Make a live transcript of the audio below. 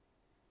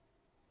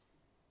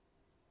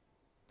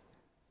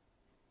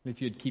If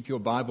you'd keep your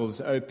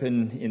Bibles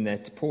open in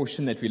that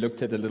portion that we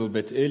looked at a little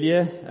bit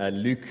earlier,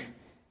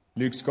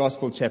 Luke's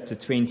Gospel, chapter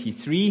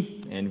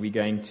 23, and we're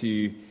going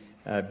to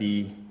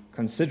be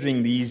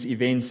considering these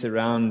events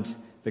around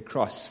the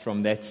cross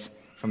from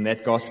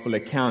that Gospel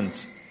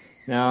account.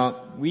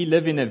 Now, we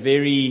live in a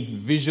very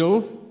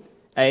visual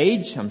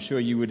age. I'm sure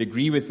you would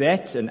agree with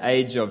that. An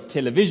age of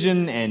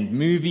television and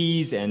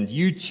movies and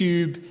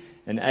YouTube,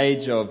 an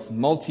age of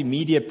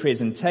multimedia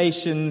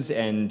presentations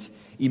and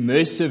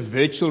immersive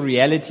virtual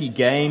reality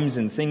games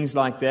and things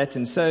like that.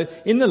 And so,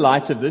 in the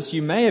light of this,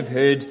 you may have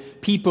heard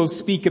people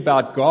speak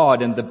about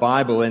God and the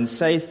Bible and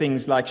say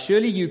things like,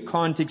 surely you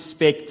can't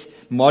expect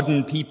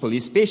modern people,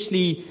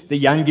 especially the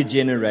younger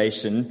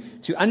generation,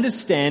 to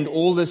understand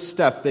all the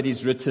stuff that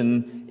is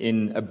written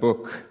in a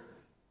book.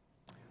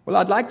 Well,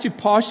 I'd like to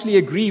partially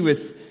agree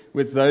with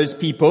those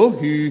people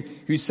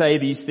who say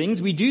these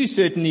things. We do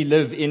certainly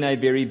live in a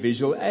very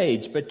visual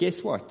age, but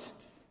guess what?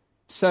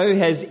 So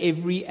has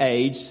every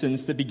age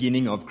since the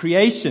beginning of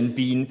creation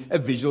been a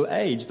visual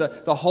age.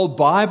 The whole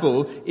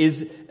Bible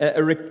is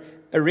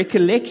a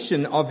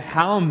recollection of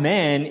how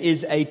man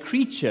is a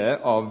creature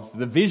of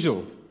the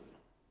visual.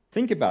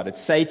 Think about it.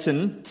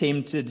 Satan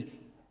tempted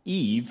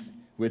Eve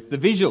with the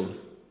visual.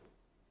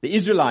 The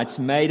Israelites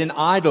made an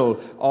idol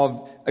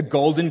of a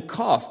golden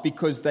calf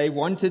because they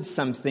wanted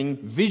something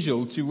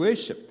visual to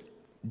worship.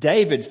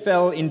 David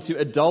fell into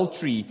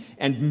adultery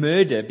and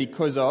murder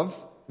because of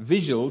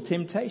visual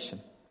temptation.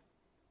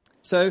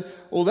 So,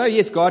 although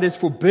yes, God has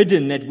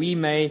forbidden that we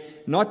may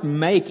not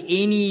make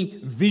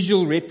any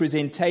visual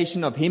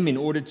representation of Him in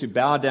order to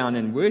bow down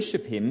and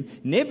worship Him,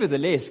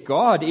 nevertheless,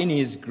 God in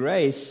His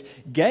grace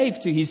gave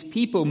to His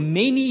people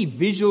many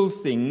visual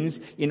things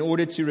in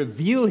order to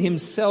reveal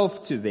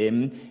Himself to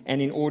them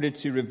and in order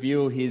to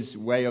reveal His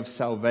way of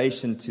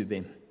salvation to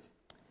them.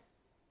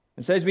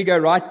 And so as we go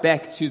right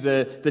back to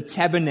the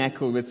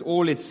tabernacle with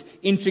all its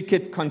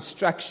intricate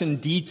construction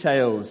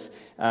details,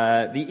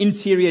 the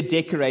interior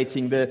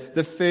decorating,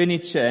 the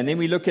furniture, and then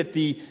we look at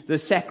the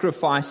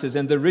sacrifices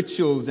and the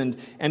rituals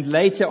and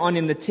later on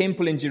in the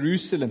temple in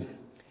Jerusalem,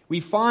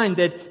 we find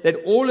that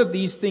all of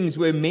these things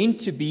were meant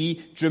to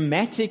be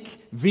dramatic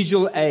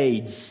visual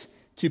aids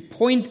to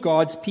point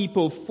God's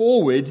people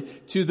forward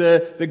to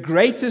the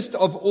greatest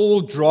of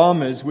all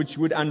dramas which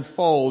would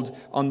unfold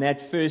on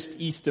that first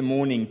Easter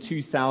morning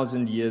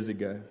 2,000 years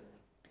ago.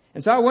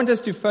 And so I want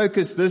us to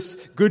focus this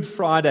Good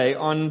Friday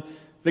on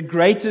the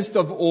greatest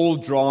of all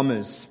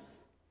dramas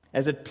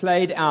as it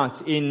played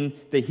out in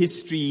the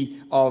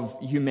history of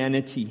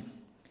humanity.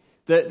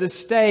 The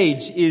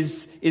stage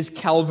is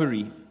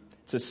Calvary.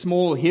 It's a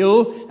small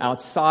hill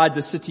outside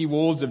the city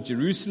walls of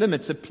Jerusalem.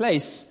 It's a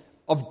place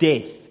of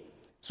death.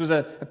 This was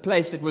a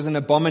place that was an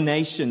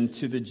abomination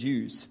to the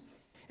Jews.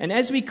 And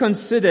as we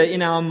consider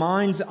in our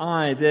mind's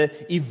eye the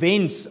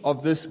events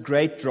of this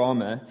great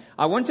drama,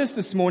 I want us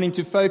this morning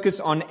to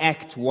focus on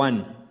Act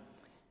 1.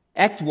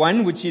 Act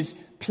 1, which is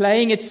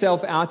playing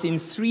itself out in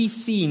 3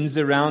 scenes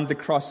around the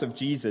cross of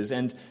Jesus.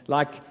 And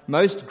like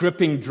most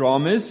gripping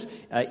dramas,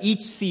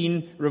 each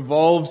scene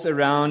revolves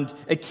around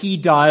a key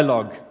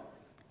dialogue.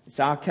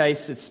 In our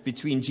case, it's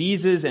between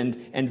Jesus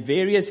and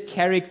various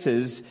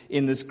characters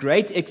in this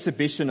great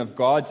exhibition of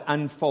God's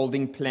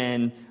unfolding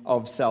plan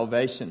of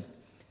salvation.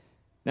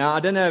 Now, I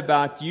don't know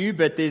about you,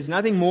 but there's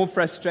nothing more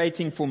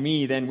frustrating for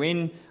me than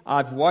when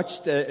I've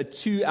watched a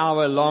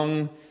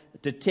 2-hour-long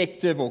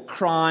detective or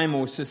crime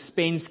or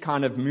suspense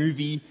kind of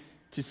movie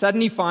to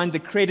suddenly find the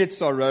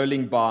credits are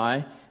rolling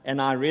by and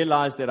I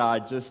realize that I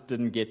just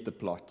didn't get the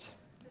plot.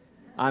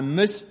 I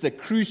missed the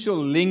crucial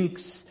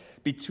links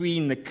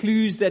between the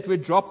clues that were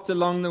dropped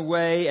along the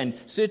way and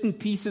certain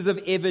pieces of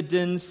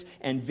evidence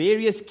and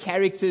various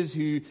characters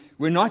who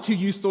were not who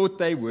you thought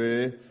they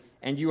were,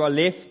 and you are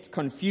left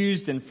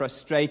confused and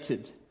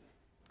frustrated.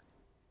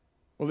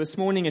 Well, this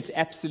morning it's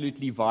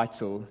absolutely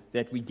vital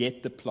that we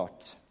get the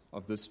plot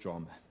of this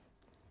drama.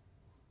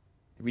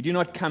 We do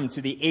not come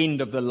to the end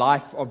of the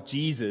life of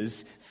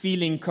Jesus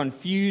feeling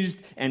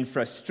confused and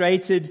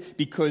frustrated,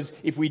 because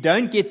if we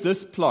don't get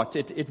this plot,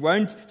 it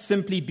won't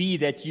simply be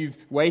that you've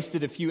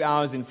wasted a few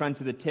hours in front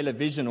of the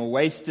television or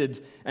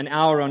wasted an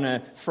hour on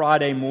a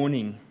Friday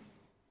morning.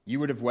 You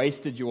would have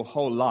wasted your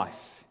whole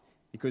life,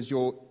 because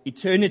your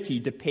eternity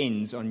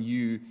depends on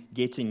you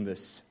getting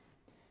this.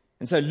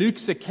 And so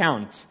Luke's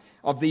account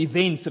of the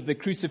events of the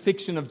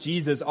crucifixion of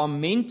Jesus are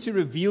meant to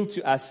reveal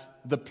to us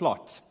the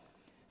plot.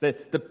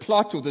 The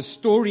plot or the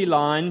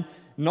storyline,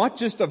 not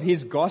just of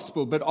his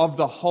gospel, but of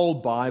the whole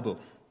Bible.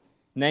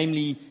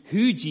 Namely,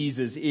 who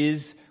Jesus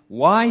is,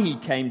 why he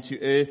came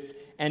to earth,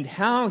 and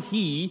how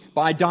he,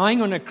 by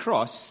dying on a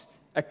cross,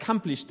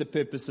 accomplished the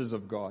purposes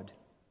of God.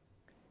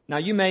 Now,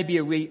 you may be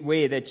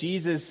aware that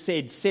Jesus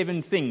said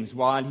 7 things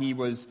while he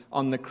was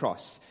on the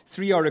cross.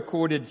 3 are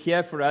recorded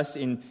here for us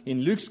in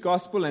Luke's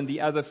gospel and the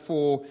other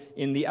 4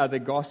 in the other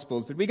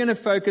gospels. But we're going to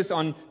focus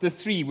on the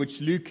 3 which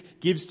Luke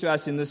gives to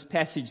us in this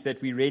passage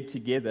that we read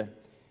together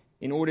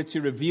in order to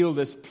reveal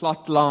this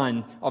plot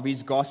line of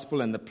his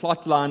gospel and the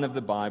plot line of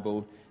the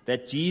Bible,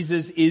 that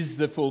Jesus is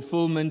the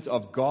fulfillment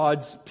of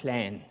God's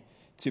plan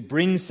to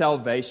bring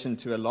salvation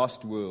to a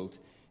lost world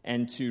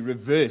and to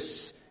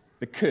reverse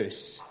the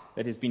curse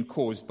that has been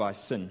caused by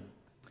sin.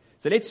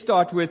 So let's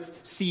start with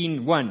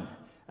scene one.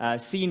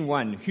 Scene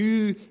one,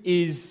 who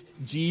is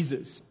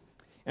Jesus?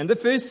 And the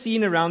first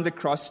scene around the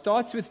cross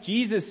starts with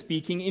Jesus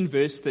speaking in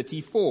verse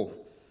 34.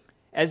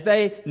 As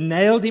they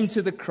nailed him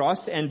to the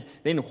cross and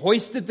then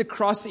hoisted the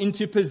cross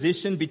into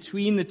position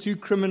between the two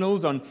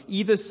criminals on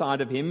either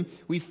side of him,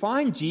 we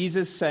find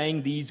Jesus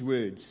saying these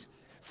words,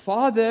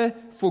 "Father,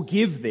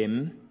 forgive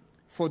them,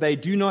 for they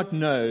do not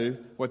know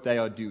what they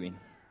are doing."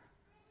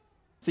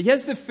 So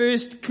here's the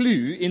first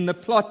clue in the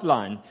plot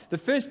line, the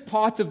first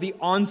part of the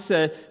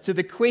answer to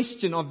the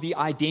question of the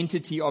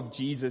identity of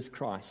Jesus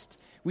Christ.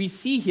 We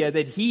see here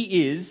that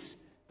he is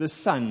the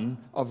Son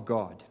of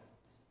God.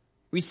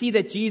 We see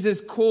that Jesus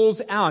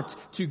calls out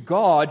to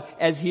God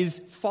as his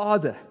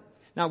Father.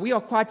 Now, we are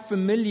quite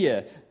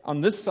familiar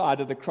on this side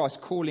of the cross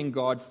calling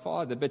God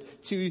Father,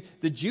 but to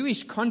the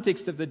Jewish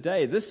context of the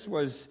day, this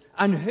was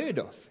unheard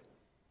of.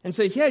 And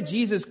so here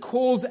Jesus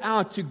calls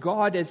out to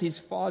God as his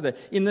Father.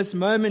 In this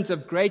moment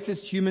of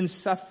greatest human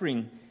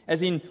suffering,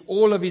 as in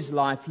all of his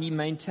life, he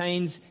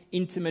maintains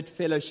intimate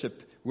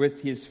fellowship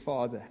with his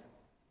Father.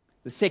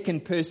 The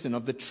second person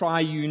of the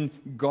triune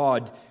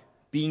God,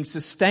 being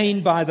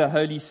sustained by the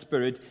Holy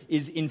Spirit,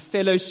 is in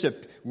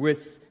fellowship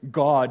with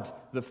God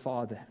the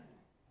Father.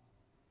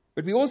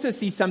 But we also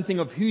see something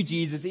of who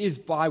Jesus is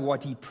by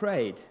what he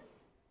prayed. I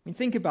mean,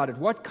 think about it.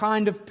 What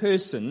kind of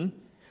person,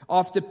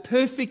 after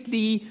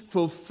perfectly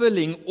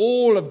fulfilling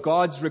all of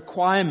God's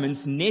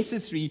requirements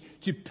necessary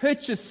to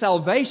purchase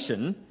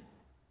salvation,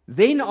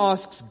 then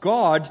asks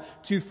God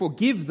to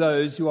forgive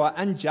those who are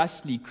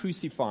unjustly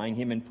crucifying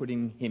him and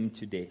putting him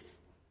to death?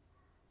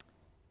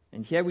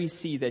 And here we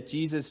see that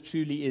Jesus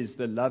truly is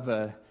the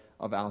lover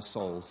of our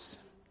souls.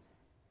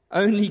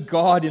 Only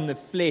God in the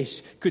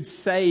flesh could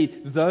say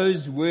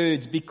those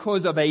words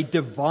because of a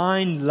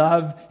divine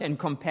love and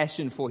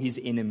compassion for his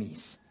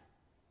enemies.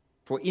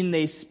 For in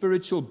their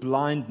spiritual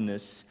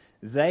blindness,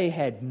 they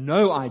had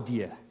no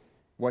idea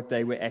what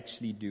they were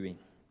actually doing.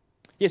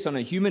 Yes, on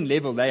a human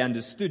level, they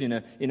understood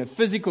in a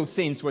physical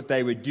sense what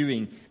they were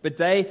doing, but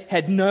they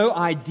had no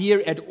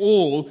idea at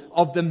all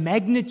of the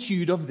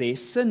magnitude of their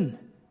sin.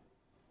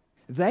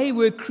 They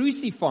were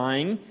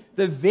crucifying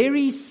the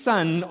very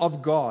Son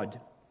of God,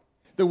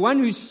 the one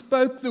who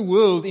spoke the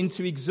world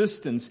into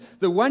existence,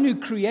 the one who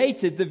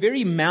created the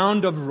very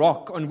mound of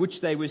rock on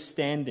which they were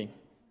standing,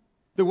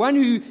 the one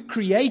who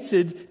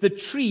created the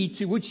tree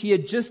to which he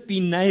had just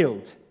been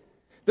nailed,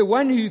 the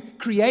one who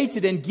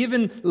created and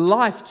given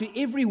life to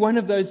every one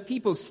of those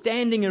people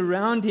standing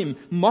around him,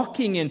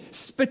 mocking and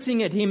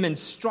spitting at him and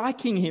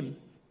striking him.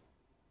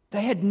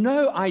 They had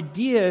no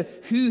idea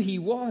who he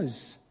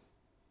was.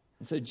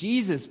 And so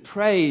Jesus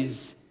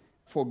prays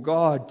for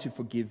God to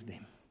forgive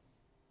them.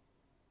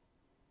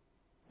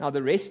 Now,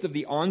 the rest of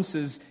the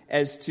answers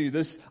as to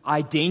this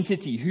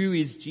identity, who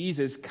is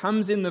Jesus,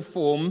 comes in the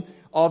form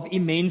of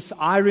immense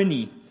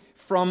irony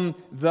from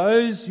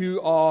those who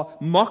are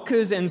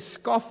mockers and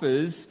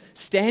scoffers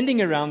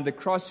standing around the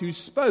cross who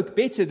spoke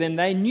better than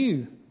they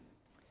knew.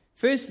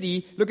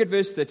 Firstly, look at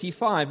verse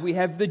 35. We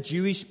have the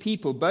Jewish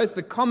people, both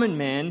the common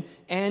man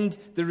and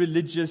the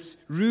religious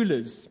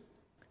rulers.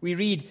 We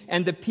read,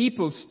 "And the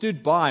people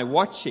stood by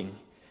watching,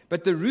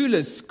 but the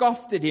rulers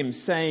scoffed at him,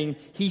 saying,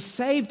 'He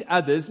saved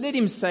others, let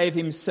him save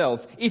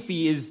himself, if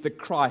he is the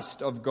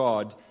Christ of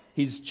God,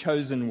 his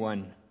chosen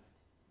one.'"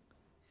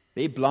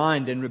 Their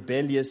blind and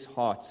rebellious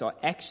hearts are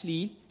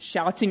actually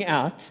shouting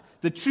out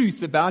the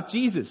truth about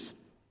Jesus.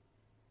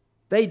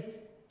 They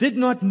did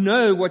not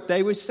know what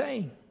they were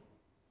saying,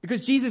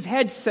 because Jesus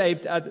had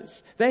saved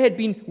others. They had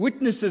been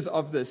witnesses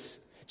of this.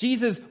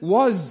 Jesus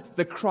was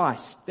the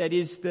Christ, that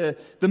is the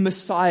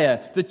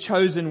Messiah, the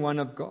chosen one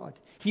of God.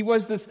 He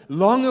was this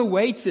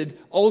long-awaited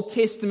Old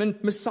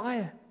Testament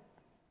Messiah.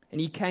 And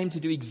he came to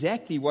do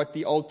exactly what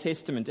the Old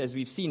Testament, as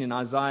we've seen in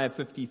Isaiah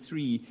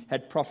 53,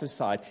 had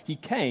prophesied. He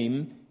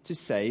came to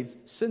save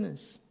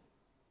sinners.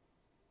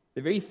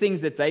 The very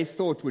things that they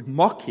thought would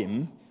mock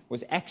him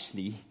was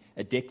actually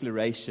a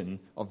declaration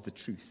of the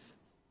truth.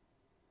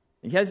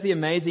 And here's the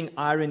amazing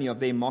irony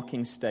of their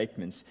mocking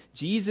statements.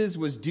 Jesus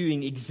was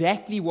doing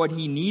exactly what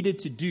he needed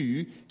to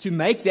do to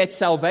make that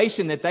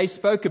salvation that they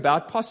spoke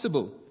about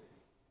possible.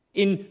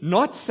 In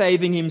not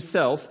saving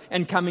himself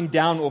and coming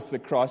down off the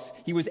cross,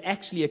 he was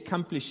actually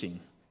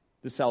accomplishing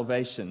the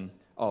salvation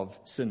of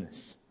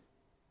sinners.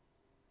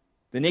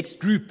 The next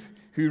group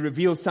who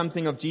reveal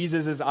something of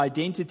Jesus'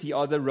 identity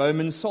are the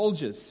Roman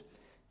soldiers.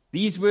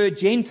 These were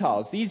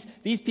Gentiles. These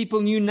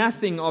people knew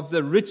nothing of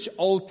the rich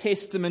Old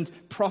Testament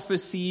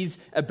prophecies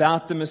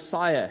about the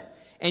Messiah.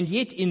 And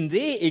yet in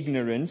their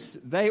ignorance,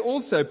 they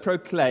also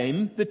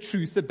proclaim the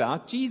truth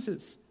about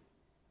Jesus.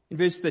 In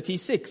verse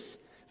 36,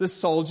 the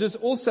soldiers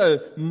also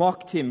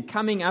mocked him,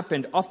 coming up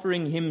and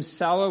offering him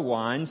sour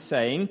wine,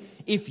 saying,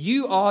 "If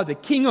you are the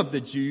king of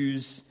the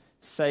Jews,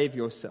 save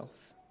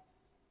yourself."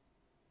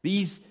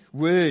 These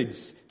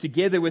words,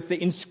 together with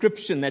the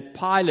inscription that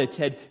Pilate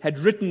had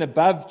written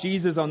above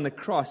Jesus on the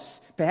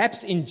cross,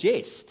 perhaps in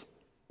jest,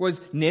 was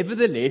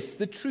nevertheless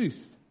the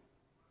truth.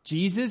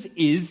 Jesus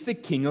is the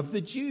King of the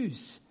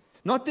Jews.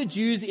 Not the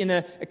Jews in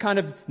a kind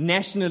of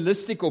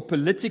nationalistic or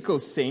political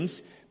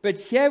sense, but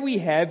here we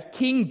have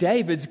King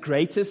David's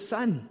greatest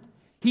son.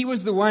 He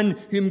was the one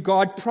whom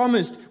God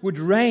promised would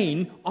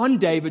reign on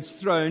David's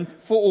throne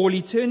for all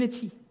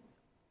eternity.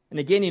 And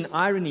again, in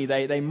irony,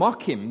 they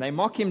mock him. They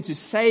mock him to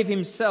save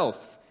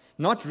himself,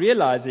 not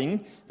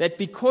realizing that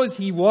because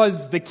he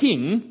was the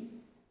king,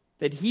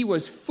 that he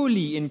was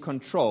fully in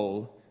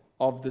control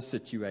of the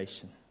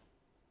situation.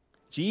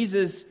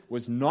 Jesus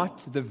was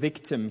not the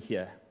victim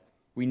here.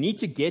 We need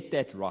to get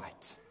that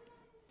right.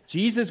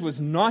 Jesus was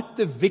not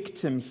the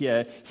victim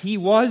here. He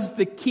was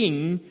the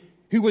king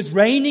who was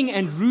reigning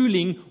and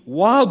ruling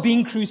while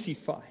being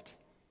crucified.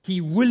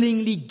 He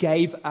willingly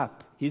gave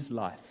up his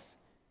life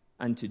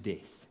unto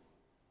death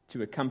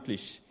to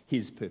accomplish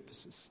his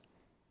purposes.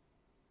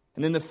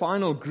 And then the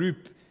final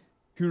group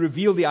who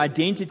reveal the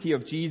identity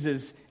of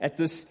Jesus at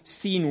this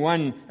scene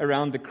 1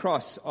 around the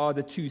cross are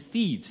the two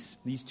thieves,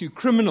 these two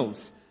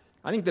criminals.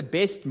 I think the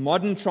best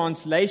modern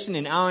translation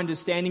in our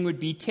understanding would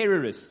be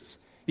terrorists.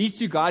 These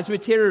two guys were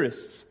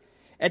terrorists.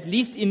 At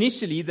least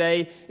initially,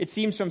 it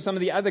seems from some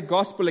of the other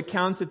gospel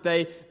accounts that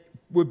they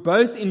were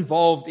both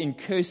involved in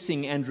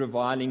cursing and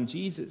reviling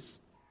Jesus.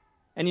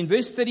 And in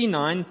verse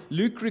 39,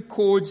 Luke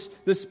records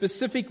the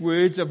specific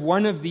words of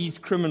one of these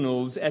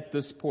criminals at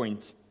this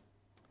point.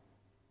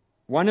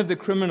 One of the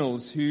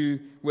criminals who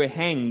were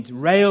hanged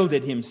railed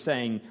at him,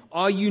 saying,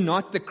 "Are you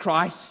not the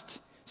Christ?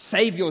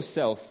 Save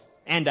yourself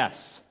and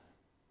us."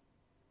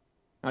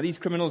 Now, these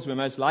criminals were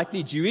most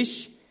likely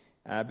Jewish,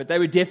 but they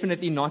were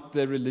definitely not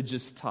the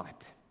religious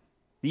type.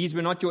 These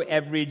were not your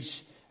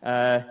average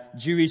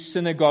Jewish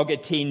synagogue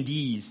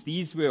attendees.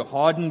 These were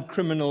hardened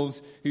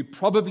criminals who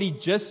probably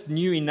just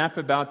knew enough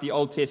about the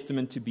Old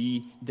Testament to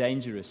be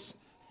dangerous.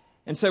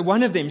 And so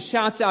one of them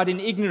shouts out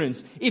in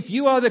ignorance, "If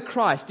you are the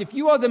Christ, if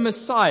you are the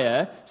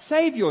Messiah,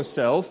 save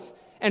yourself,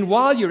 and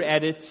while you're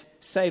at it,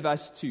 save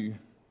us too."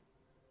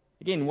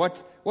 Again,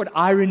 what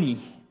irony.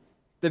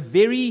 The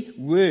very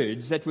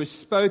words that were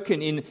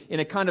spoken in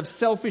a kind of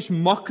selfish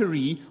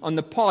mockery on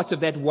the part of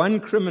that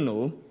one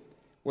criminal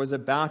was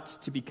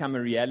about to become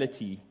a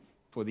reality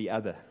for the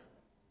other.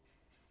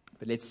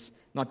 But let's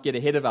not get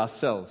ahead of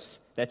ourselves.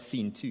 That's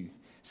scene 2.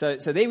 So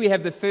there we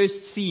have the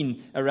first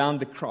scene around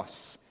the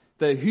cross.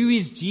 The "Who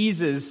is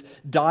Jesus"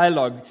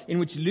 dialogue in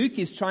which Luke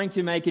is trying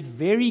to make it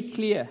very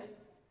clear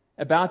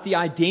about the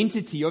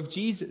identity of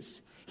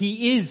Jesus.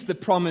 He is the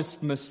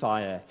promised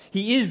Messiah.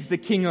 He is the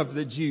King of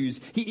the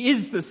Jews. He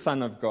is the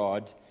Son of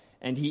God.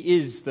 And He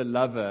is the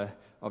lover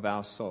of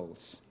our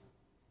souls.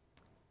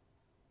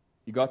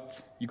 You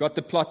got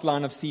the plot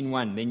line of scene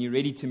 1. Then you're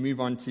ready to move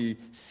on to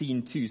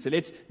scene 2. So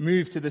let's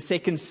move to the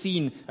second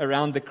scene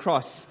around the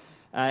cross.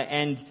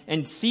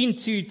 And scene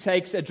 2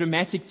 takes a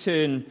dramatic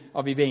turn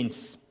of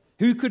events.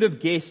 Who could have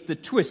guessed the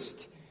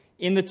twist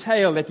in the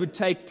tale that would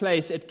take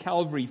place at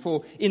Calvary?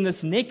 For in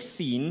this next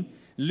scene,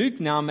 Luke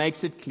now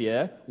makes it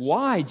clear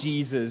why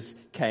Jesus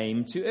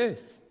came to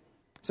earth.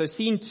 So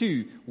scene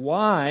 2,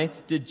 why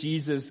did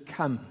Jesus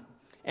come?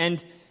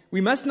 And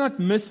we must not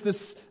miss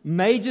this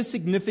major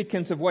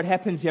significance of what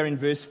happens here in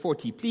verse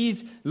 40.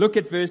 Please look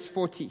at verse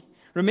 40.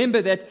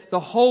 Remember that the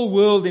whole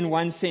world, in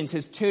one sense,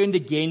 has turned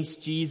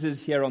against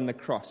Jesus here on the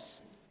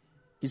cross.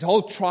 His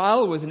whole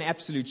trial was an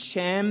absolute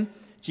sham.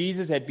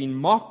 Jesus had been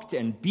mocked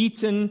and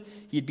beaten.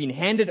 He had been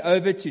handed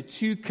over to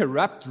 2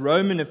 corrupt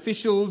Roman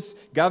officials,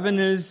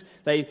 governors.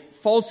 They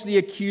falsely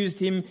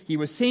accused him. He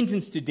was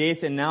sentenced to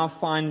death and now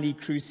finally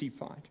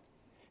crucified.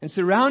 And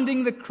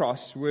surrounding the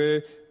cross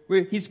were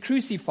his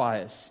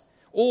crucifiers.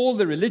 All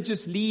the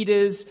religious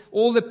leaders,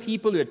 all the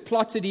people who had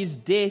plotted his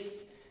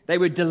death, they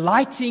were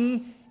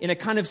delighting in a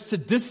kind of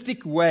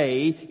sadistic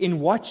way in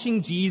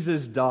watching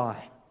Jesus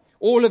die.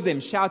 All of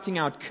them shouting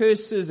out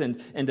curses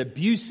and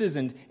abuses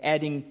and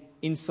adding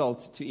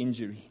insult to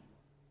injury.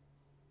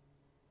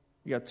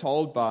 We are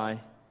told by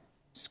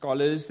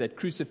scholars that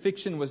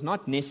crucifixion was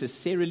not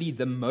necessarily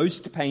the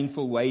most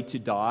painful way to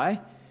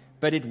die,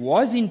 but it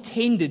was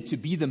intended to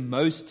be the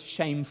most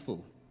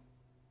shameful.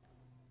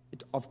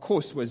 It, of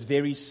course, was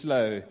very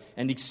slow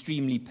and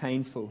extremely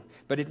painful,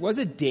 but it was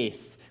a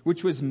death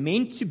which was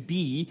meant to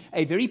be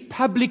a very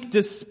public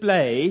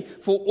display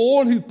for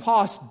all who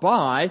passed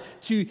by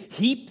to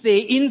heap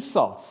their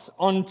insults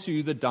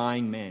onto the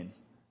dying man.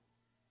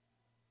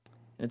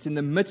 And it's in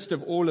the midst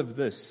of all of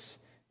this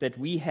that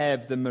we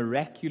have the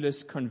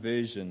miraculous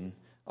conversion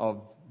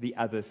of the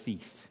other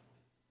thief.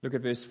 Look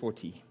at verse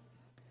 40.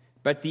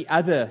 But the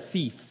other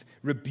thief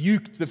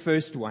rebuked the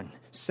first one,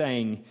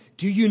 saying,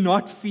 "Do you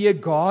not fear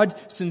God,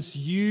 since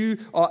you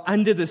are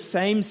under the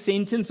same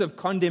sentence of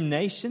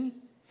condemnation?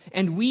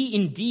 And we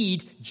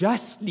indeed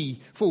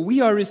justly, for we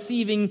are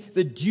receiving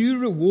the due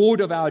reward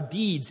of our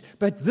deeds,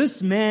 but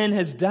this man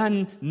has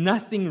done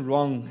nothing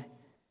wrong."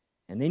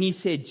 And then he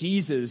said,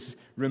 "Jesus,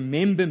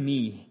 remember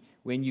me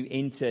when you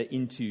enter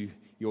into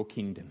your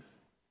kingdom."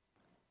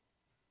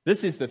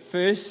 This is the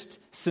first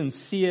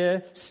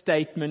sincere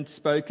statement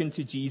spoken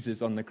to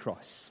Jesus on the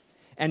cross.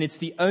 And it's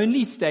the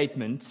only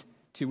statement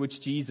to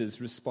which Jesus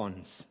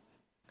responds.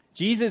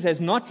 Jesus has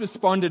not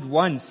responded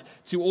once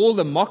to all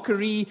the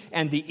mockery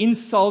and the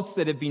insults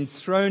that have been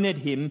thrown at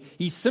him.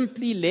 He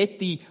simply let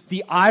the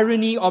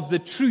irony of the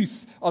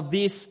truth of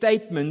their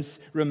statements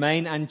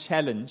remain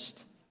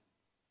unchallenged.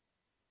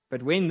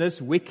 But when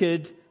this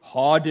wicked,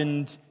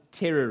 hardened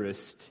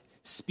terrorist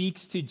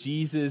speaks to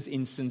Jesus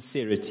in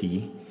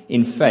sincerity,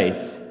 in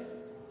faith,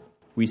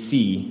 we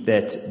see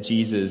that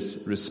Jesus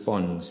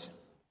responds.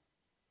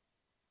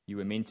 You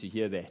were meant to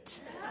hear that.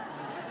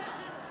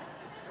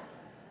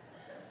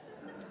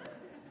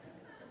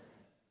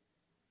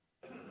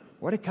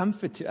 What a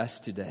comfort to us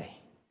today.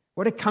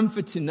 What a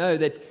comfort to know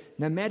that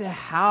no matter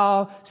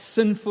how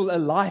sinful a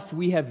life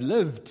we have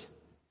lived,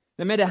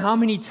 no matter how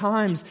many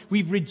times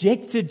we've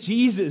rejected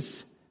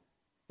Jesus,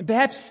 and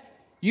perhaps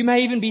you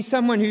may even be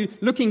someone who,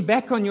 looking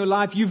back on your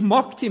life, you've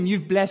mocked him,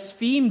 you've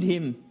blasphemed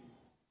him.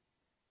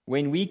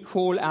 When we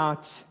call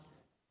out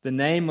the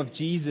name of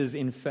Jesus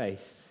in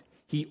faith,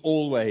 he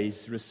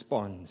always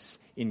responds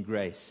in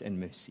grace and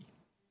mercy.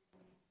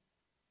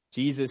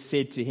 Jesus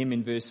said to him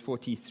in verse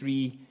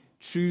 43,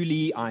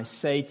 "Truly I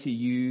say to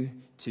you,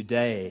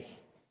 today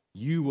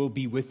you will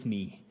be with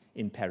me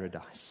in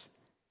paradise."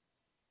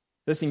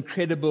 This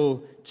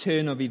incredible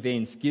turn of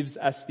events gives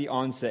us the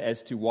answer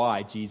as to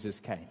why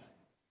Jesus came.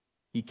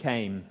 He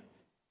came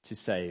to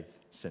save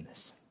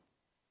sinners.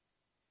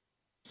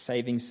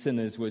 Saving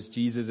sinners was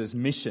Jesus'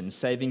 mission.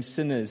 Saving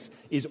sinners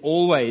is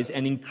always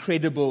an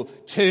incredible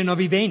turn of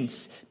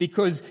events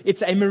because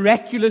it's a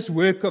miraculous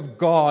work of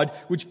God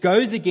which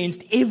goes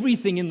against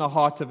everything in the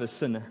heart of a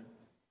sinner.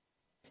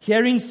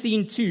 Here in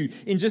scene 2,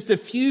 in just a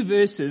few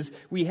verses,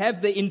 we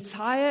have the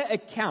entire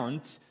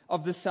account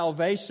of the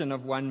salvation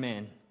of one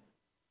man.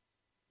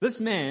 This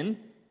man,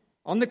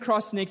 on the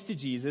cross next to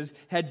Jesus,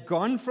 had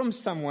gone from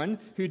someone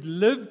who'd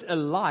lived a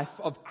life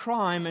of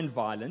crime and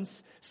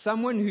violence,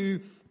 someone who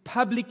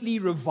publicly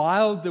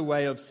reviled the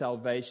way of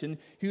salvation,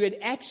 who had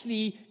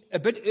actually, a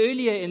bit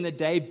earlier in the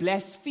day,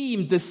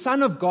 blasphemed the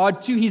Son of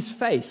God to his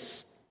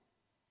face.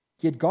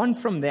 He had gone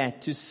from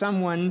that to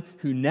someone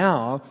who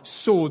now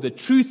saw the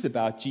truth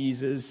about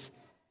Jesus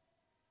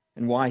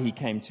and why he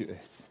came to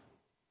earth.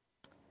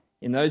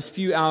 In those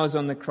few hours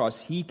on the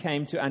cross, he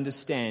came to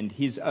understand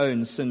his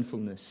own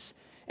sinfulness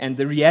and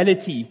the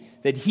reality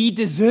that he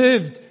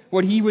deserved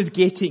what he was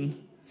getting.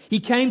 He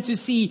came to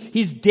see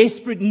his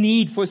desperate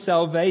need for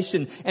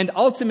salvation, and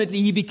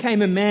ultimately he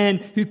became a man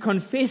who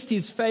confessed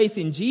his faith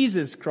in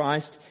Jesus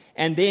Christ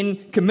and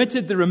then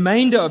committed the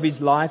remainder of his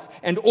life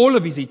and all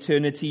of his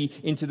eternity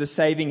into the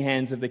saving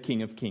hands of the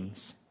King of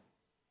Kings.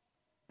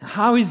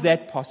 How is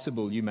that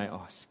possible, you may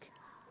ask?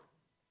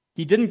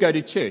 He didn't go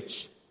to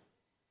church.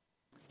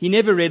 He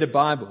never read a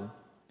Bible.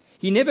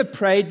 He never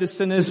prayed the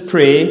sinner's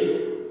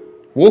prayer,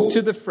 walked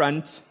to the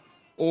front,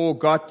 or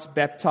got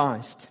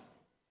baptized.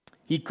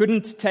 He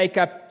couldn't take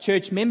up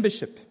church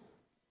membership.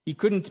 He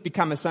couldn't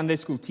become a Sunday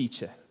school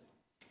teacher.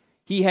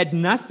 He had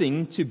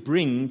nothing to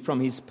bring from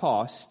his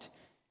past,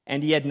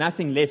 and he had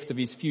nothing left of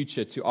his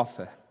future to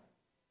offer.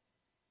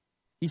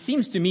 He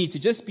seems to me to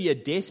just be a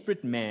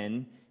desperate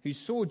man who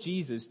saw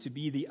Jesus to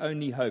be the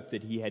only hope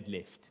that he had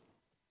left.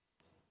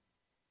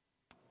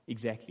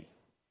 Exactly.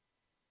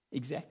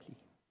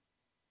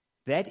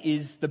 That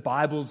is the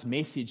Bible's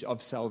message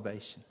of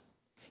salvation.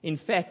 In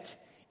fact,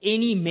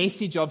 any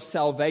message of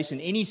salvation,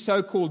 any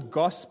so-called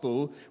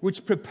gospel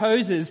which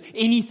proposes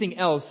anything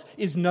else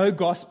is no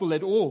gospel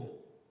at all.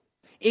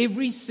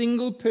 Every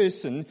single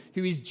person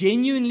who is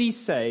genuinely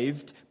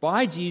saved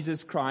by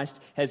Jesus Christ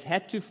has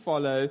had to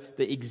follow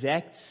the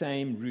exact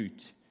same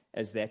route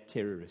as that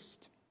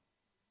terrorist.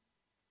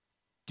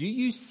 Do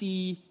you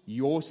see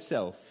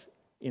yourself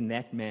in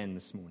that man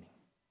this morning?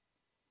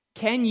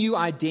 Can you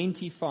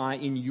identify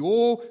in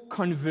your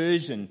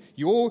conversion,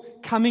 your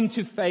coming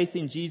to faith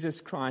in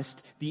Jesus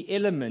Christ, the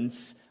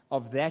elements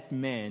of that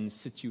man's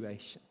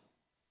situation?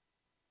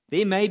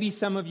 There may be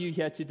some of you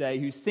here today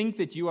who think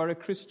that you are a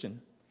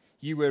Christian.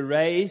 You were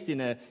raised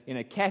in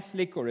a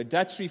Catholic or a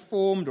Dutch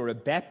Reformed or a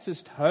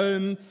Baptist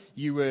home.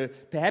 You were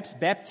perhaps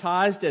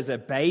baptized as a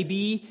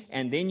baby,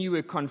 and then you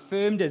were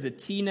confirmed as a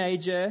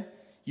teenager.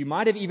 You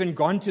might have even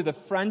gone to the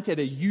front at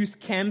a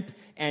youth camp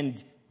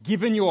and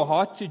given your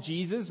heart to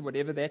Jesus,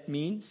 whatever that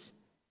means.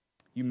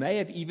 You may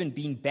have even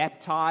been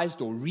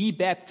baptized or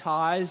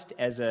rebaptized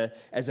as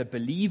a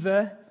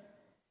believer.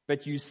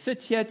 But you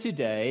sit here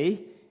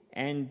today,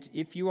 and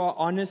if you are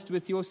honest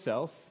with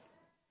yourself,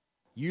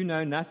 you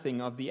know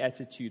nothing of the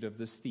attitude of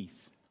this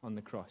thief on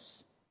the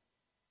cross.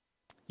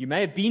 You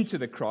may have been to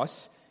the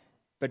cross,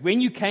 but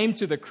when you came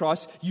to the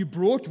cross, you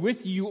brought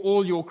with you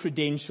all your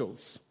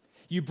credentials.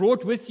 You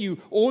brought with you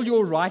all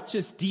your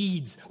righteous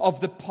deeds of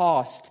the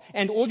past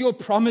and all your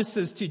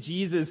promises to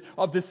Jesus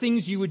of the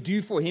things you would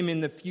do for him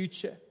in the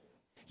future.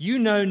 You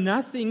know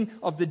nothing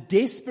of the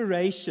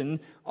desperation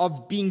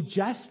of being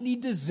justly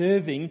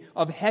deserving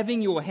of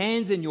having your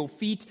hands and your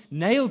feet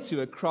nailed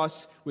to a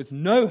cross with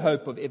no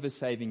hope of ever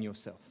saving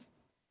yourself.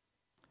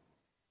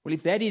 Well,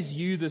 if that is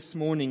you this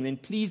morning, then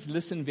please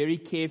listen very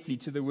carefully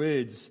to the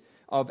words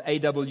of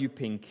A.W.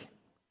 Pink.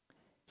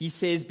 He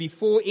says,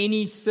 before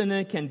any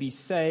sinner can be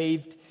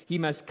saved, he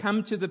must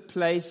come to the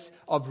place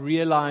of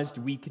realized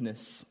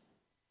weakness.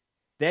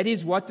 That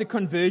is what the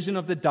conversion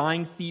of the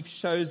dying thief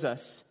shows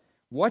us.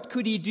 What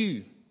could he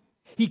do?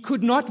 He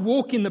could not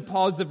walk in the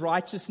paths of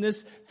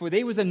righteousness, for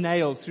there was a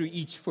nail through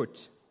each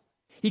foot.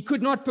 He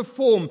could not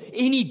perform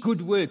any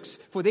good works,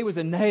 for there was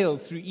a nail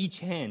through each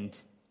hand.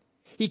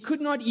 He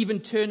could not even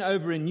turn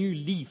over a new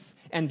leaf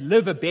and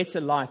live a better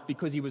life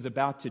because he was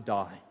about to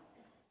die.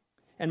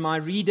 And my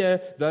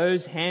reader,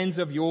 those hands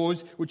of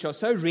yours which are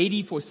so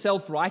ready for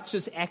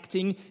self-righteous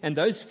acting, and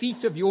those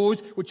feet of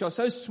yours which are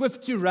so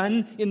swift to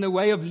run in the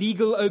way of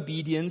legal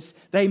obedience,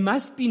 they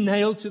must be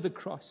nailed to the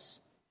cross.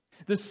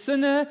 The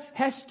sinner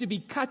has to be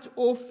cut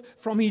off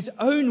from his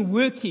own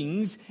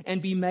workings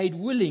and be made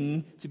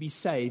willing to be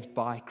saved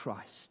by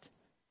Christ.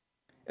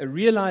 A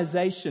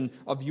realization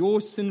of your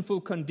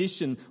sinful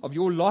condition, of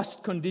your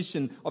lost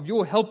condition, of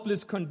your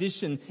helpless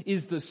condition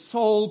is the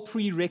sole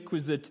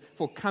prerequisite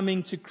for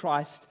coming to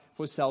Christ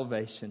for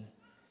salvation.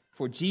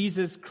 For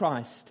Jesus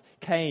Christ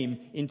came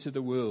into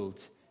the world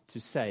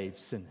to save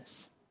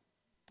sinners.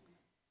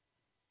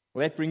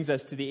 Well, that brings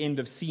us to the end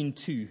of scene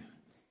 2.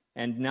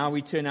 And now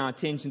we turn our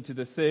attention to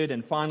the third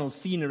and final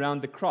scene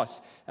around the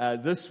cross.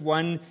 This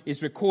one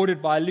is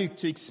recorded by Luke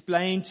to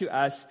explain to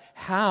us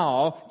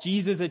how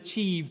Jesus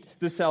achieved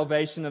the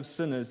salvation of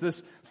sinners.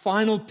 This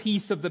final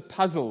piece of the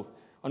puzzle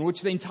on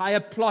which the entire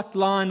plot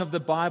line of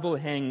the Bible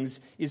hangs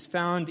is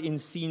found in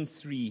scene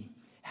 3.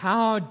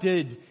 How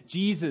did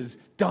Jesus,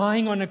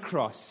 dying on a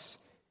cross,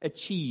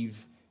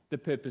 achieve the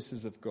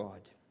purposes of God?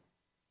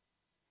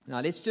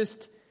 Now let's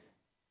just,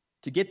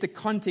 to get the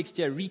context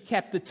here,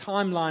 recap the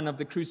timeline of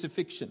the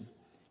crucifixion.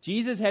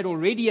 Jesus had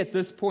already at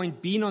this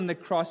point been on the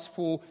cross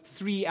for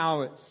 3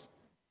 hours,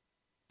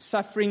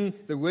 suffering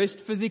the worst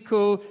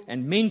physical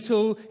and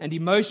mental and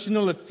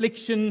emotional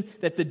affliction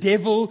that the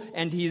devil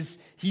and his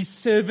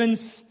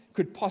servants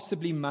could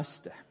possibly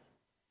muster.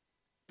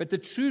 But the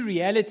true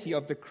reality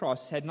of the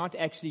cross had not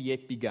actually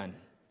yet begun.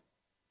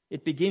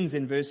 It begins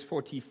in verse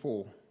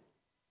 44.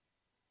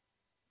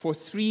 For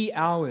 3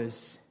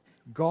 hours,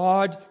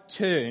 God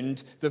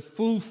turned the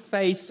full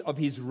face of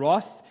his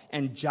wrath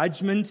and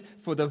judgment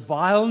for the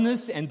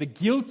vileness and the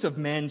guilt of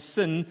man's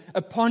sin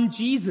upon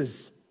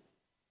Jesus.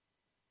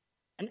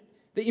 And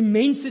the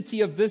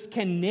immensity of this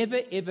can never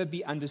ever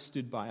be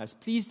understood by us.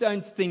 Please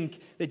don't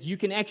think that you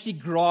can actually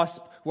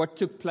grasp what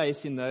took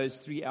place in those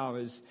 3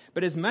 hours.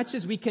 But as much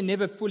as we can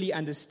never fully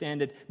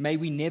understand it, may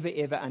we never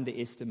ever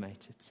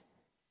underestimate it.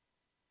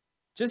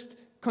 Just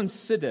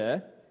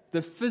consider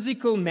the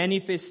physical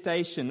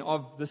manifestation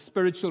of the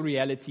spiritual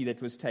reality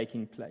that was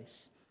taking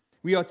place.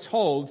 We are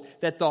told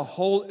that the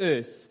whole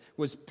earth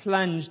was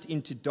plunged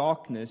into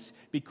darkness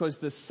because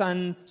the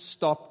sun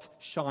stopped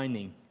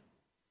shining.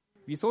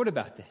 Have you thought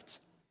about that?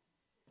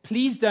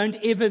 Please don't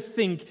ever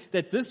think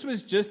that this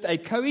was just a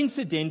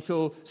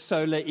coincidental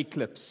solar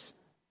eclipse.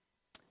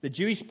 The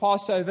Jewish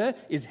Passover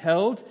is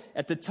held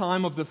at the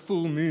time of the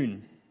full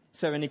moon,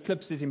 so an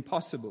eclipse is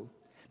impossible.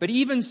 But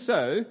even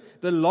so,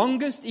 the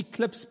longest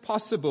eclipse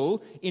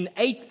possible in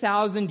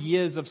 8,000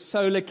 years of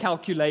solar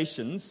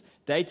calculations,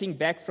 dating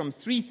back from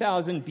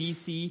 3000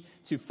 BC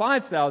to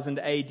 5000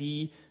 AD,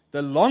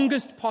 the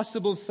longest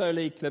possible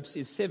solar eclipse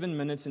is 7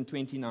 minutes and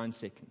 29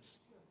 seconds.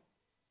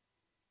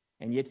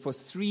 And yet for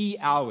 3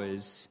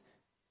 hours,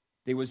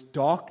 there was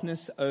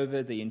darkness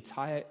over the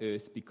entire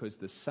earth because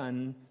the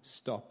sun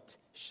stopped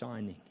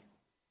shining.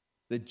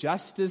 The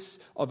justice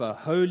of a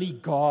holy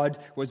God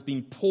was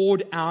being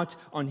poured out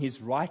on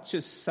his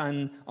righteous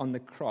Son on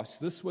the cross.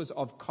 This was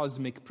of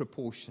cosmic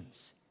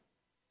proportions.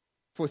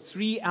 For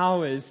 3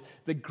 hours,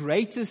 the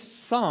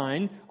greatest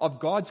sign of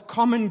God's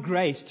common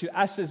grace to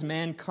us as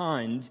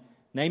mankind,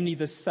 namely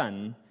the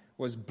Son,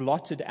 was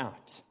blotted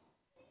out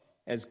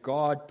as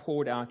God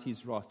poured out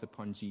his wrath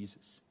upon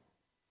Jesus.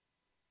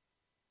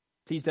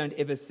 Please don't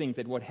ever think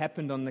that what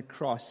happened on the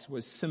cross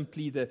was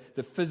simply the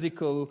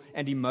physical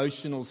and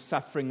emotional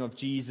suffering of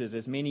Jesus,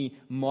 as many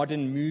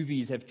modern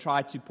movies have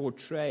tried to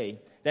portray.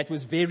 That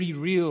was very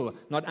real,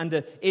 not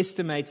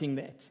underestimating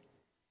that.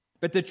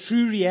 But the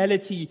true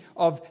reality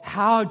of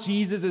how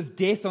Jesus'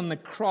 death on the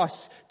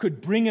cross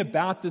could bring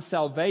about the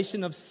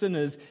salvation of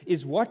sinners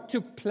is what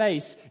took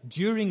place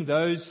during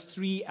those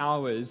 3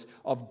 hours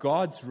of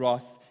God's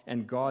wrath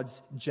and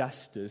God's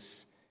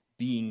justice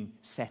being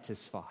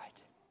satisfied.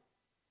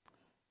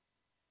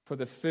 For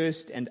the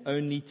first and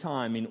only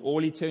time in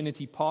all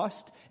eternity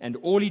past and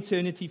all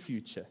eternity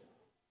future,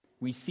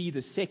 we see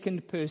the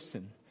second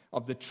person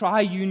of the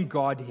triune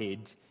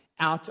Godhead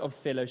out of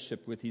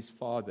fellowship with his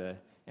Father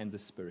and the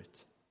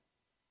Spirit.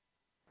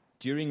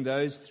 During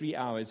those 3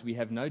 hours, we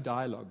have no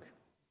dialogue.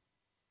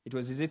 It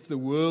was as if the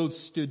world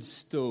stood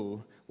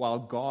still while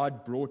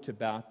God brought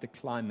about the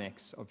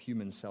climax of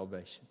human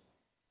salvation.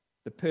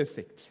 The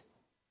perfect,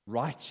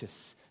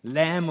 righteous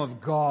Lamb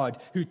of God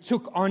who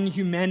took on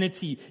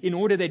humanity in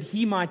order that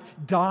he might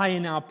die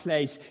in our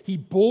place. He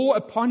bore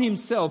upon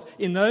himself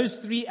in those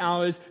 3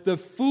 hours the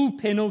full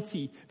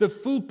penalty, the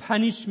full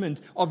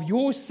punishment of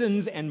your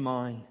sins and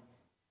mine.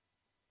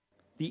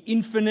 The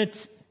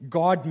infinite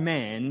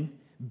God-man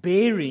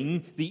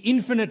bearing the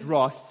infinite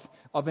wrath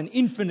of an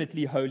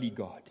infinitely holy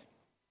God.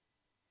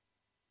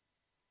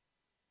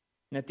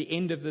 And at the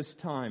end of this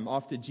time,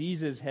 after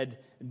Jesus had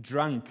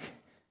drunk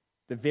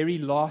the very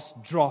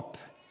last drop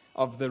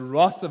of the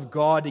wrath of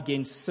God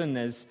against sin,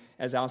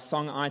 as our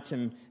song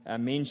item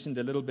mentioned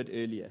a little bit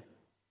earlier,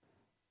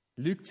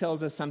 Luke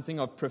tells us something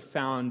of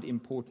profound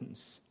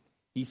importance.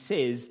 He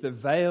says the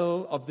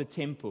veil of the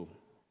temple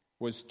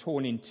was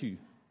torn in two.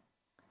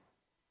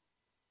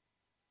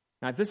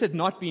 Now, if this had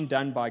not been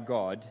done by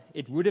God,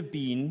 it would have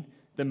been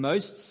the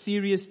most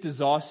serious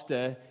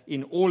disaster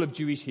in all of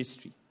Jewish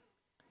history.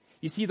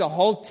 You see, the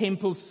whole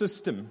temple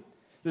system,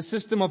 the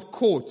system of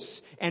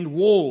courts and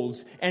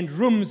walls and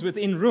rooms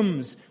within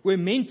rooms, were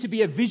meant to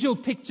be a visual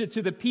picture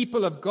to the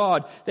people of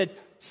God that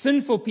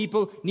sinful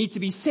people need to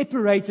be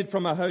separated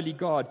from a holy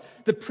God.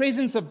 The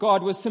presence of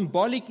God was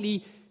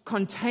symbolically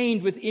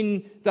contained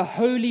within the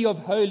Holy of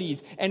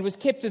Holies and was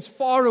kept as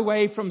far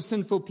away from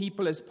sinful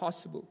people as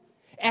possible.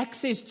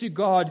 Access to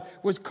God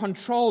was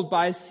controlled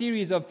by a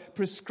series of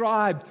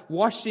prescribed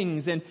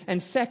washings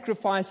and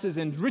sacrifices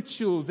and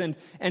rituals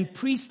and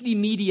priestly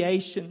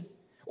mediation.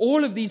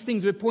 All of these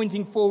things were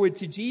pointing forward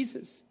to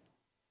Jesus.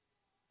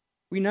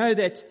 We know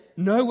that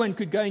no one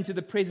could go into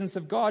the presence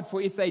of God,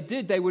 for if they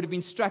did, they would have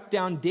been struck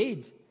down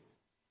dead.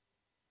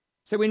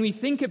 So when we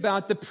think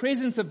about the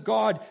presence of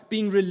God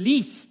being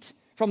released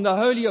from the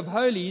Holy of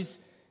Holies,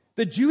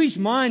 the Jewish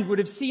mind would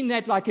have seen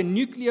that like a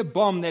nuclear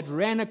bomb that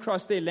ran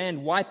across their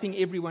land, wiping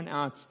everyone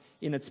out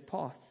in its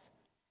path.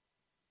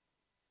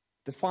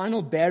 The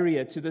final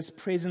barrier to this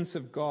presence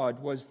of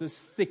God was this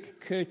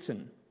thick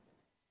curtain,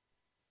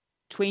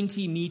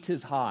 20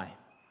 meters high,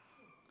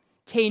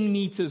 10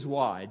 meters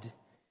wide,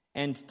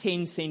 and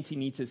 10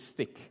 centimeters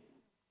thick.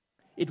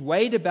 It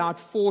weighed about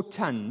 4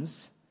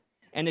 tons,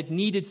 and it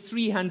needed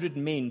 300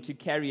 men to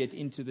carry it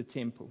into the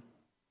temple.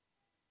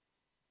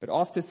 But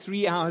after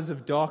 3 hours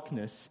of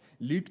darkness,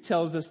 Luke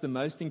tells us the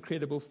most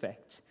incredible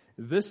fact.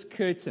 This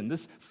curtain,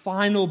 this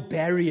final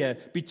barrier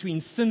between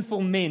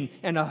sinful men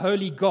and a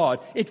holy God,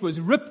 it was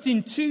ripped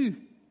in two.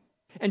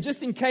 And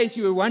just in case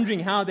you were wondering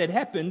how that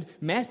happened,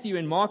 Matthew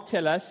and Mark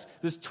tell us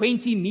this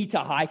 20-meter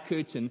high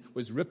curtain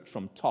was ripped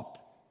from top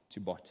to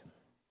bottom.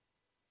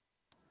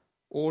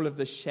 All of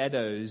the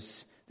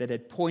shadows that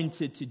had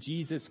pointed to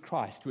Jesus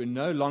Christ were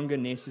no longer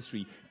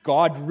necessary.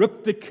 God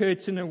ripped the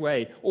curtain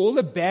away. All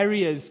the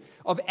barriers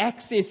of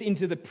access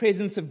into the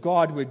presence of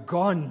God were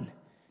gone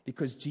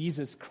because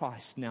Jesus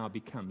Christ now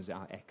becomes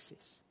our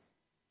access.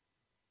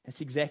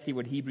 That's exactly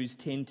what Hebrews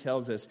 10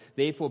 tells us.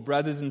 Therefore,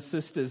 brothers and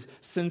sisters,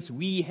 since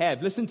we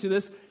have, listen to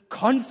this,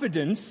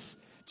 confidence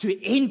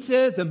to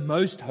enter the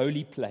most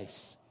holy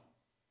place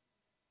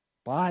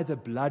by the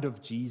blood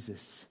of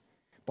Jesus,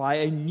 by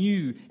a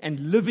new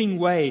and living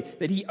way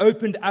that He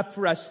opened up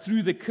for us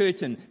through the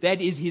curtain.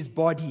 That is His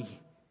body.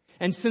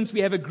 And since we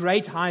have a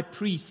great high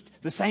priest,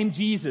 the same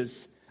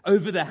Jesus,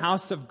 over the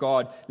house of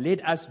God,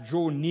 let us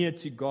draw near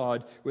to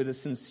God with a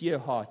sincere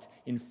heart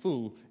in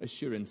full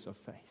assurance of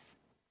faith.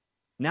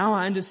 Now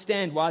I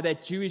understand why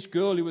that Jewish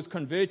girl who was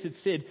converted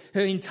said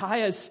her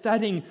entire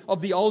studying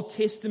of the Old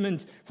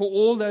Testament for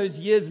all those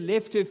years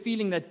left her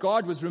feeling that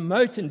God was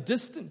remote and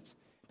distant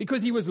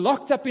because He was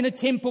locked up in a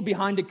temple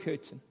behind a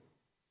curtain.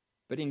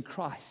 But in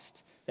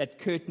Christ, that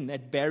curtain,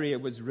 that barrier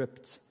was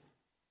ripped.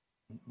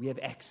 We have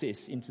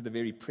access into the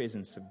very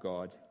presence of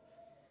God.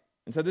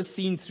 And so this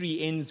scene 3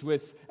 ends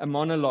with a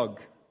monologue.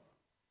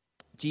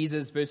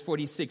 Jesus, verse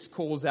 46,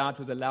 calls out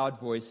with a loud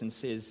voice and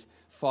says,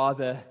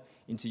 Father,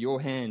 into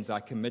your hands I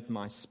commit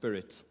my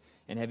spirit.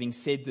 And having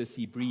said this,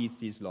 He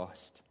breathed His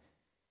last.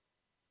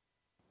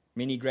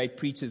 Many great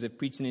preachers have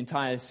preached an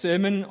entire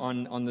sermon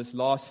on this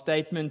last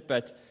statement,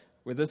 but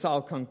with this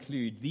I'll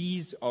conclude.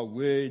 These are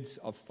words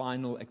of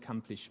final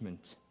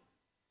accomplishment.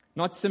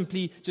 Not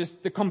simply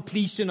just the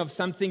completion of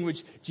something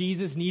which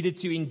Jesus needed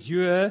to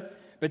endure,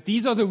 but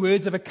these are the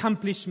words of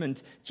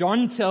accomplishment.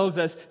 John tells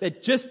us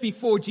that just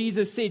before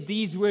Jesus said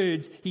these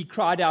words, He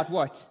cried out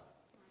what?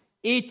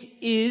 It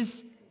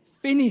is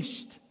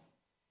finished.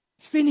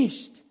 It's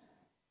finished.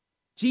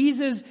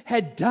 Jesus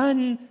had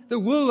done the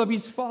will of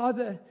His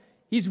Father.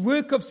 His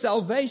work of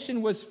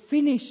salvation was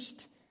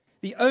finished.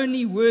 The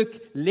only work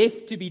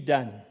left to be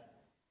done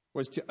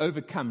was to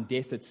overcome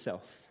death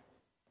itself.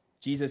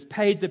 Jesus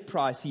paid the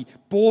price. He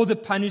bore the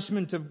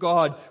punishment of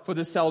God for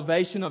the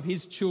salvation of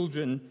His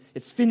children.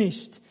 It's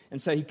finished.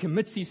 And so He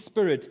commits His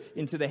spirit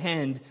into the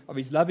hand of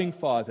His loving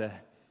Father,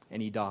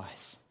 and He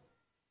dies.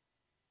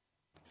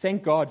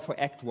 Thank God for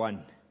Act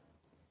 1.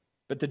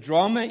 But the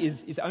drama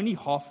is only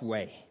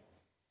halfway.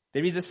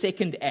 There is a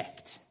second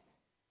act.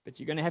 But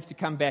you're going to have to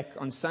come back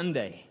on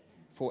Sunday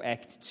for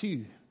Act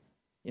 2.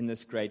 In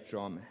this great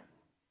drama.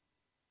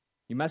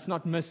 You must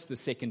not miss the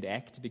second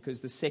act,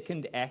 because the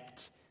second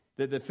act,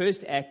 the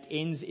first act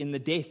ends in the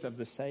death of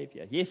the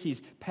Savior. Yes,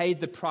 He's paid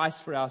the price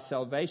for our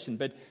salvation,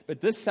 but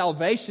this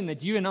salvation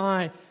that you and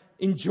I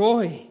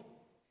enjoy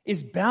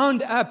is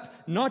bound up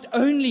not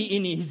only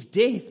in His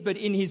death, but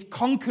in His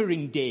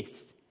conquering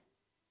death.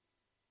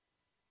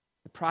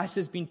 The The price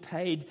has been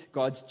paid.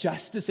 God's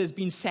justice has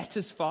been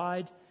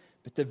satisfied.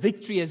 But the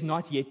victory has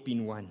not yet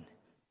been won.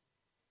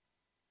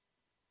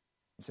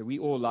 So we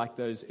all, like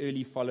those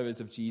early followers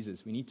of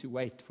Jesus, we need to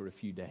wait for a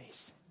few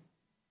days.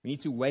 We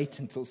need to wait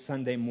until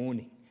Sunday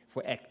morning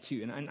for Act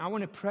 2. And I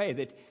want to pray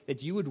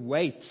that you would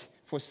wait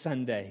for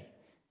Sunday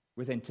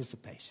with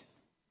anticipation.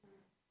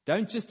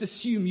 Don't just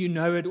assume you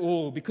know it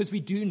all, because we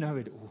do know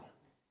it all.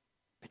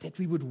 But that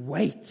we would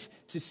wait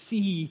to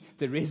see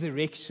the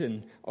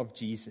resurrection of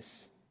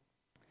Jesus.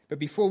 But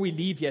before we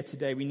leave here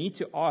today, we need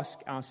to ask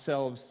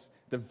ourselves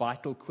the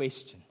vital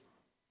question.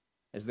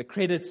 As the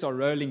credits are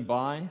rolling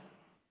by, you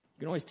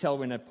can always tell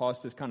when a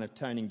pastor's kind of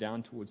toning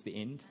down towards the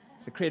end.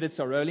 As the credits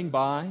are rolling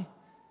by,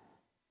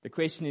 the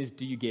question is,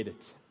 do you get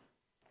it?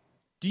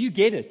 Do you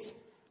get it?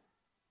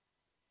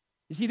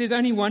 You see, there's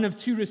only one of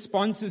two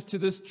responses to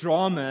this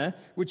drama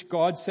which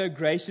God so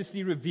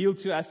graciously revealed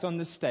to us on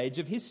the stage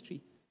of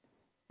history.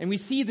 And we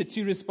see the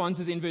two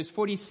responses in verse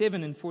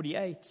 47 and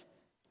 48.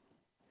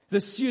 The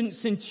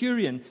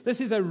centurion, this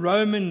is a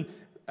Roman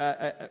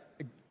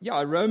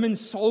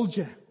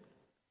soldier,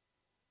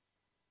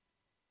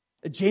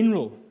 a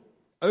general,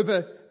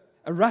 over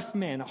a rough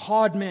man, a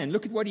hard man.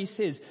 Look at what he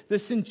says. The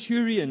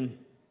centurion,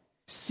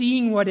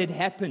 seeing what had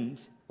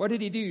happened, what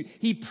did he do?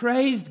 He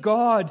praised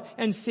God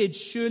and said,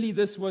 surely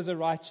this was a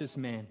righteous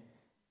man.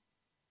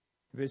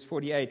 Verse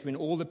 48, when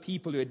all the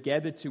people who had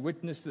gathered to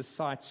witness the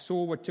sight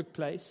saw what took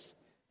place,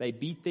 they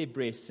beat their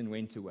breasts and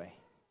went away.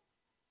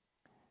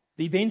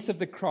 The events of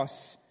the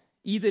cross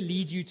either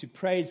lead you to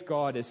praise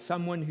God as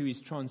someone who is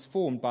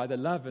transformed by the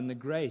love and the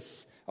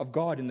grace of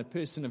God in the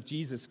person of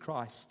Jesus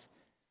Christ,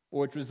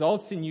 or it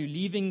results in you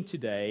leaving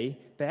today,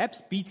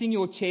 perhaps beating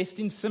your chest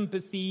in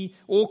sympathy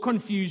or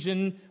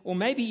confusion or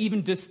maybe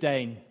even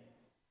disdain,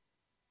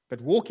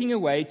 but walking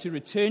away to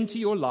return to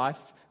your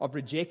life of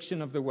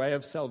rejection of the way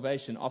of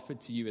salvation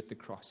offered to you at the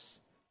cross.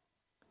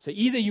 So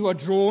either you are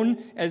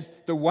drawn as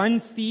the one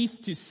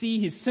thief to see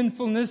his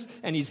sinfulness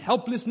and his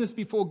helplessness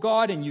before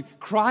God and you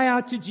cry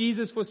out to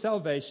Jesus for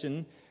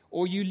salvation,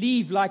 or you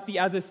leave like the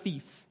other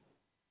thief,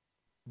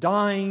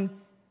 dying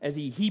as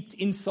he heaped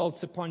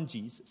insults upon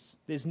Jesus.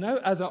 There's no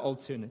other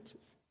alternative.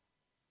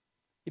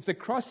 If the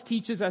cross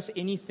teaches us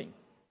anything,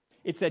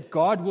 it's that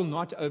God will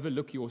not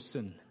overlook your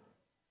sin.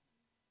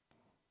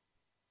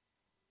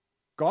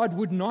 God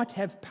would not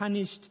have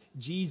punished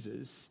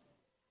Jesus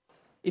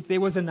if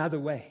there was another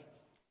way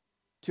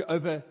to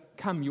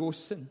overcome your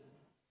sin.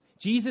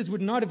 Jesus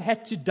would not have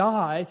had to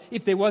die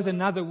if there was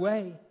another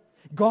way.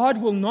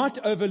 God will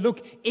not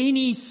overlook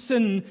any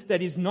sin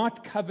that is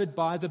not covered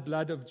by the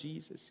blood of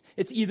Jesus.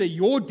 It's either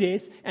your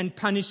death and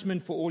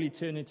punishment for all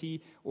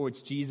eternity, or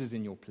it's Jesus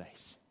in your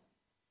place.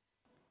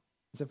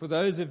 So for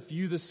those of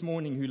you this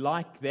morning who,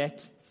 like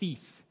that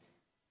thief,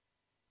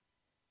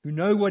 who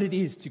know what it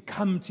is to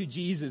come to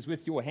Jesus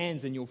with your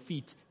hands and your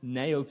feet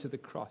nailed to the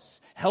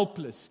cross,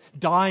 helpless,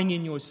 dying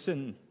in your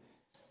sin,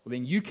 well,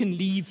 then you can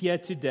leave here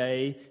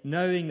today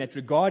knowing that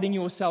regarding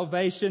your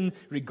salvation,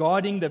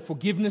 regarding the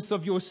forgiveness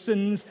of your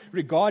sins,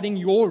 regarding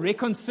your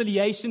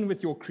reconciliation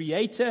with your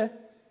Creator,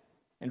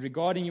 and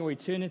regarding your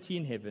eternity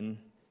in heaven,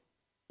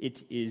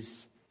 it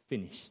is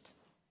finished.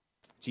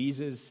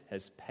 Jesus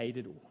has paid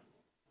it all.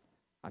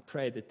 I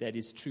pray that that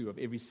is true of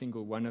every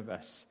single one of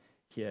us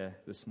here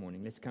this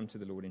morning. Let's come to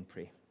the Lord in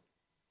prayer.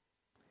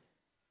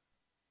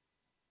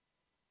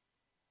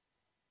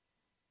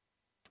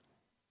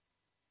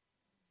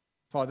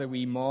 Father,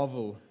 we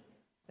marvel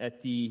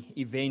at the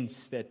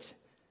events that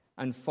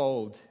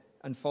unfolded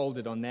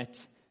on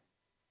that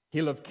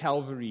hill of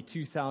Calvary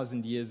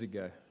 2,000 years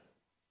ago.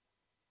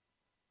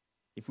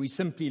 If we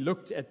simply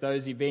looked at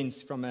those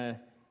events from a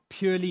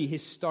purely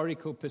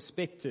historical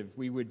perspective,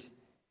 we would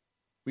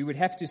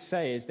have to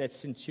say, as that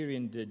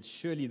centurion did,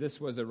 surely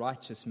this was a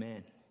righteous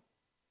man.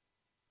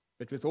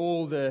 But with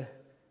all the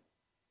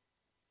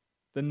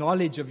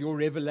knowledge of your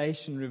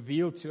revelation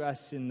revealed to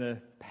us in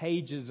the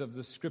pages of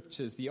the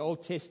Scriptures, the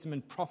Old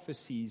Testament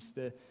prophecies,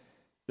 the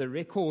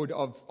record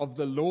of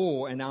the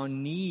law and our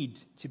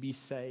need to be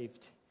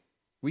saved,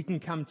 we can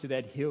come to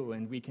that hill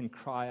and we can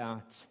cry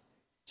out,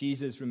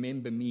 Jesus,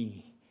 remember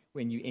me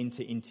when you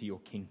enter into your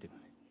kingdom.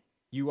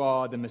 You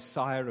are the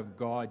Messiah of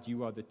God.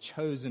 You are the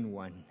chosen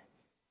one.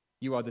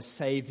 You are the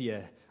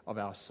Savior of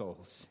our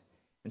souls.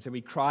 And so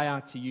we cry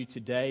out to you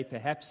today,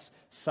 perhaps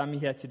some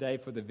here today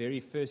for the very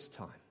first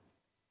time,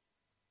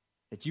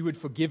 that you would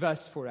forgive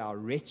us for our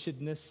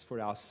wretchedness,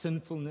 for our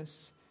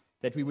sinfulness,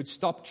 that we would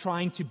stop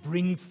trying to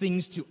bring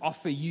things to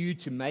offer you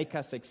to make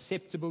us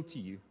acceptable to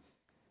you,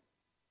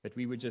 but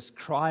we would just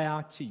cry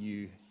out to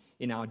you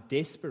in our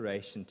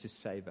desperation to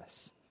save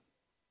us.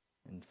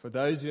 And for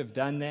those who have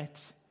done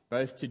that,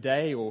 both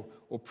today or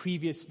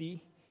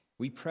previously,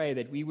 we pray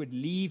that we would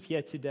leave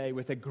here today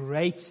with a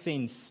great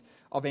sense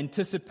of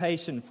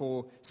anticipation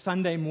for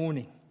Sunday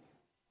morning,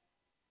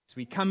 as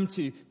we come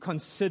to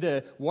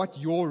consider what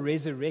your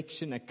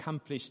resurrection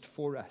accomplished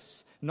for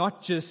us,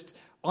 not just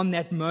on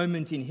that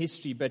moment in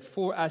history, but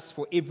for us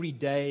for every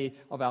day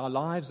of our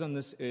lives on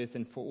this earth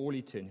and for all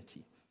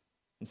eternity.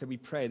 And so we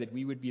pray that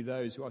we would be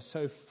those who are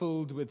so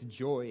filled with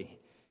joy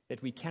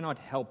that we cannot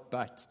help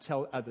but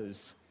tell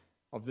others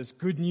of this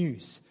good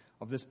news,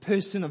 of this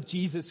person of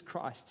Jesus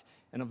Christ,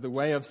 and of the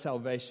way of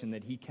salvation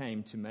that he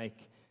came to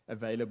make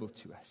available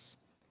to us.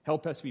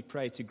 Help us, we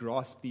pray, to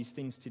grasp these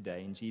things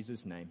today. In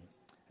Jesus' name,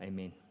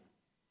 amen.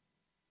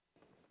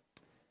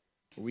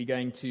 We're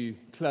going to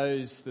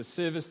close the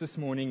service this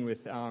morning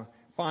with our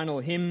final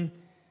hymn,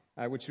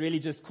 which really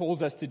just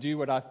calls us to do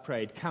what I've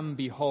prayed. Come,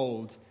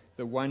 behold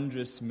the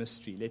wondrous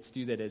mystery. Let's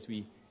do that as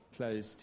we close.